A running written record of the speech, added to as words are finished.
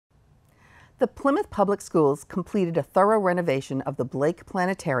The Plymouth Public Schools completed a thorough renovation of the Blake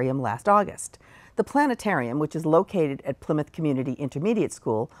Planetarium last August. The planetarium, which is located at Plymouth Community Intermediate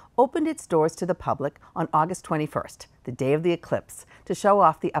School, opened its doors to the public on August 21st, the day of the eclipse, to show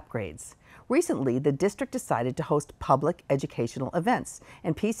off the upgrades. Recently, the district decided to host public educational events,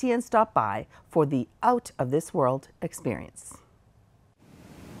 and PCN stopped by for the Out of This World experience.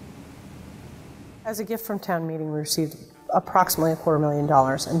 As a gift from town meeting, we received approximately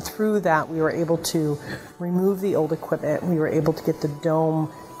 $250,000, and through that we were able to remove the old equipment. We were able to get the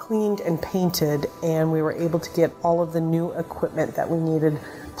dome cleaned and painted, and we were able to get all of the new equipment that we needed,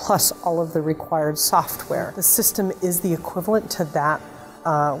 plus all of the required software. The system is the equivalent to that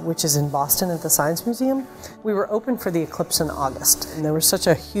which is in Boston at the Science Museum. We were open for the eclipse in August, and there was such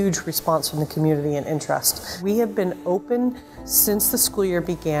a huge response from the community and interest. We have been open since the school year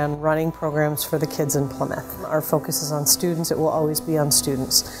began, running programs for the kids in Plymouth. Our focus is on students. It will always be on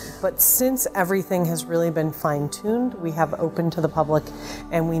students. But since everything has really been fine-tuned, we have opened to the public,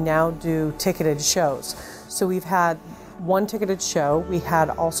 and we now do ticketed shows. So we've had one ticketed show. We had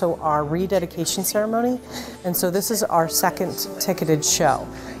also our rededication ceremony, and so this is our second ticketed show.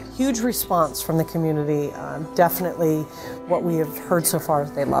 Huge response from the community. Definitely what we have heard so far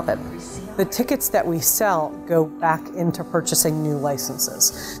is they love it. The tickets that we sell go back into purchasing new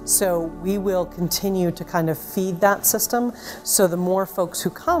licenses. So we will continue to kind of feed that system, so the more folks who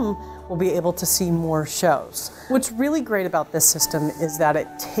come will be able to see more shows. What's really great about this system is that it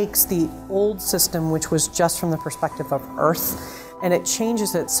takes the old system, which was just from the perspective of Earth, and it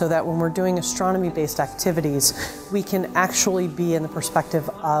changes it so that when we're doing astronomy-based activities, we can actually be in the perspective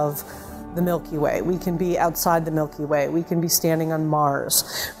of the Milky Way. We can be outside the Milky Way. We can be standing on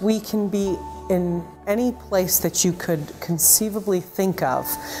Mars. We can be in any place that you could conceivably think of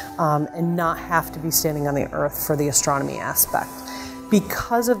and not have to be standing on the Earth for the astronomy aspect.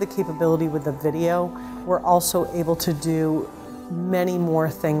 Because of the capability with the video, we're also able to do many more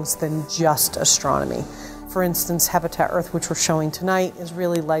things than just astronomy. For instance, Habitat Earth, which we're showing tonight, is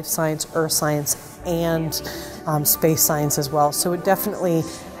really life science, earth science, and space science as well. So it definitely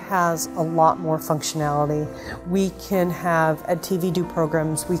has a lot more functionality. We can have EdTV do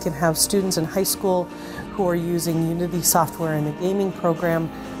programs. We can have students in high school who are using Unity software in the gaming program.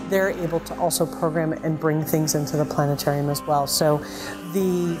 They're able to also program and bring things into the planetarium as well. So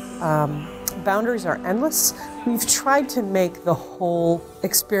the boundaries are endless. We've tried to make the whole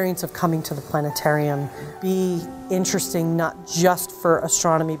experience of coming to the planetarium be interesting, not just for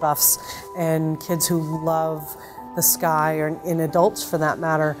astronomy buffs and kids who love the sky, or in adults for that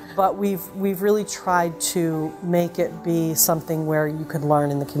matter, but we've really tried to make it be something where you could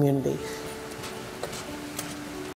learn in the community.